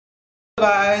Hello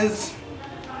guys,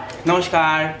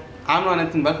 Namaskar, I'm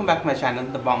Ronit and welcome back to my channel,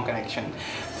 The Bomb Connection.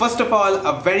 First of all,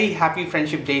 a very happy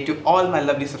Friendship Day to all my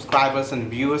lovely subscribers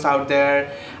and viewers out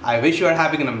there. I wish you are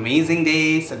having an amazing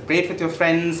day, celebrate with your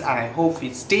friends, and I hope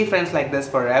we stay friends like this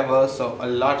forever. So a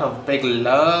lot of big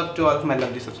love to all of my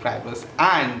lovely subscribers.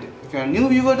 And if you're a new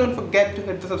viewer, don't forget to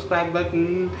hit the subscribe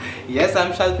button. Yes,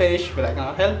 I'm selfish, but I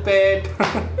cannot help it.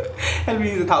 Help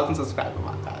me reach 1,000 subscriber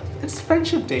mark. It's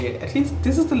Friendship Day. At least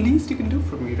this is the least you can do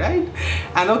for me, right?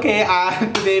 And okay,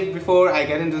 today before I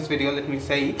get into this video, let me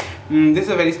say this is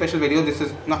a very special video. This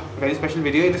is not a very special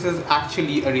video. This is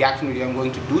actually a reaction video I'm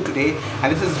going to do today.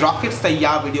 And this is Rocket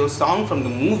Saiyyan video song from the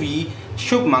movie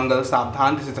Shubh, Mangal,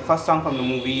 Saavdhan. This is the first song from the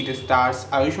movie. It stars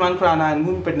Ayushmann and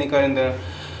Bhumi in the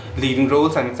leading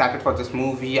roles. I'm excited for this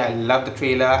movie. I love the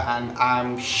trailer and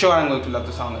I'm sure I'm going to love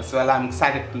the song as well. I'm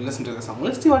excited to listen to the song.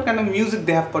 Let's see what kind of music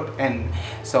they have put in.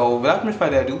 So without much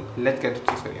further ado, let's get into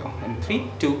this video. In 3,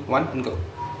 2, 1 and go.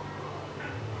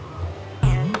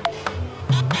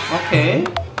 Okay.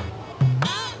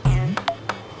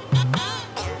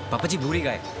 पापा जी बुरी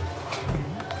गाय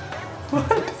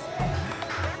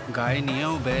गाय नहीं है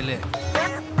वो बैल है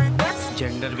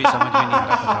gender भी समझ में नहीं आ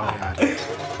रहा बताओ यार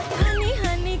हनी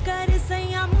हनी कर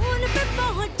सैया मून पे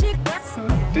पहुंच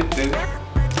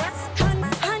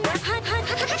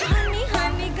हनी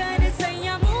हनी कर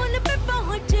सैया मून पे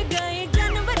पहुंच गए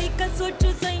जनवरी का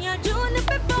सोचो सैया जून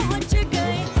पे पहुंच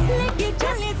गए लेके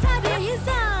चले सारे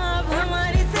हिसाब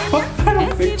हमारे सैया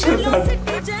ऐसी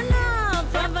वेलोसिटी जनाब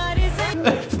हमारे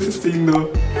सैया This scene though.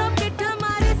 रॉकेट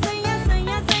हमारे सैया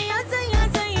सैया सैया सैया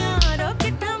सैया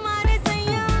रॉकेट हमारे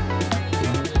सैया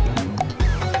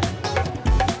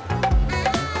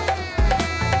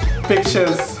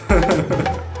Pictures.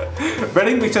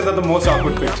 Wedding pictures are the most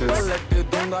awkward pictures.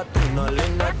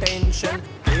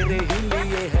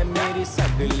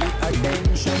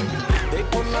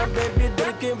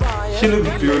 She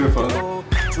looks beautiful.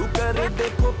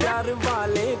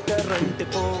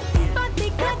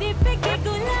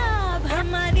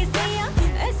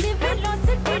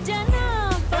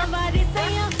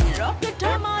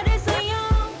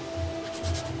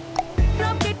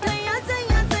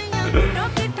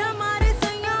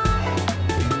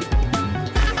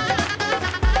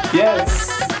 Yes.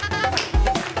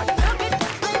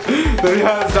 The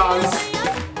rehearsed dance.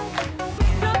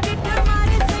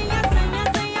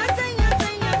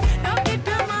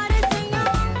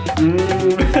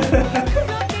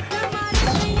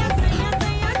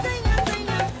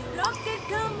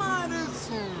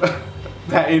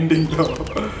 That ending though.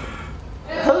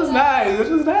 That was nice.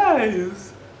 That was nice.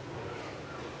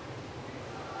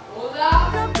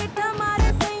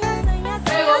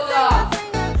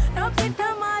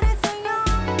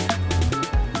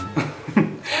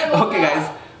 Okay guys,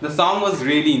 the song was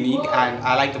really unique and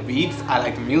I like the beats, I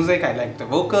like the music, I like the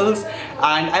vocals,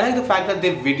 and I like the fact that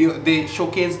they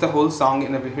showcase the whole song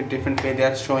in a bit different way. They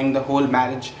are showing the whole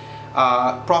marriage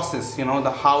process, you know,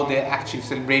 how they actually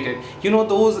celebrated. You know,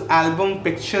 those album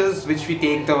pictures which we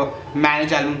take, the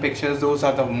marriage album pictures, those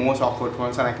are the most awkward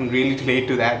ones, and I can really relate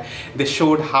to that. They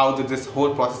showed how this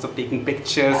whole process of taking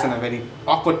pictures in a very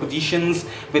awkward positions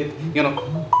with, you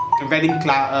know, wedding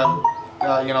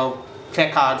you know,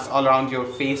 placards all around your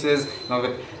faces, you know,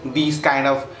 with these kind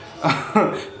of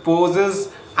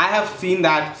poses. I have seen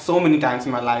that so many times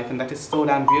in my life and that is so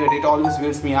damn weird. It always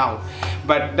weirds me out.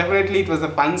 But definitely it was a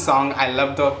fun song. I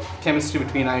love the chemistry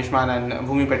between Ayushmann and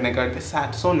Bhumi.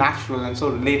 It's so natural and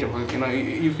so relatable. You know,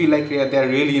 you feel like they're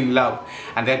really in love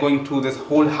and they're going through this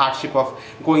whole hardship of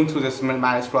going through this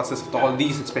marriage process with all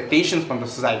these expectations from the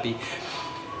society.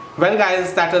 Well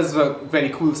guys, that was a very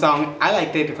cool song. I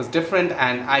liked it, it was different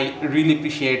and I really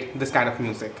appreciate this kind of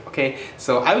music, okay?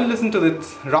 So I will listen to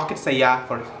this Rocket Saiyyan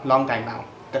for a long time now,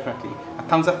 definitely. A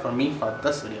thumbs up for me for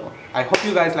this video. I hope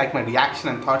you guys like my reaction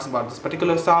and thoughts about this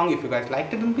particular song. If you guys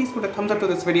liked it, then please put a thumbs up to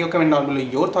this video, comment down below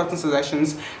your thoughts and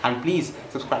suggestions, and please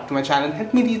subscribe to my channel.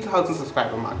 Help me reach the 1,000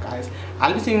 subscriber mark guys.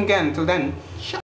 I'll be seeing you again. Until then,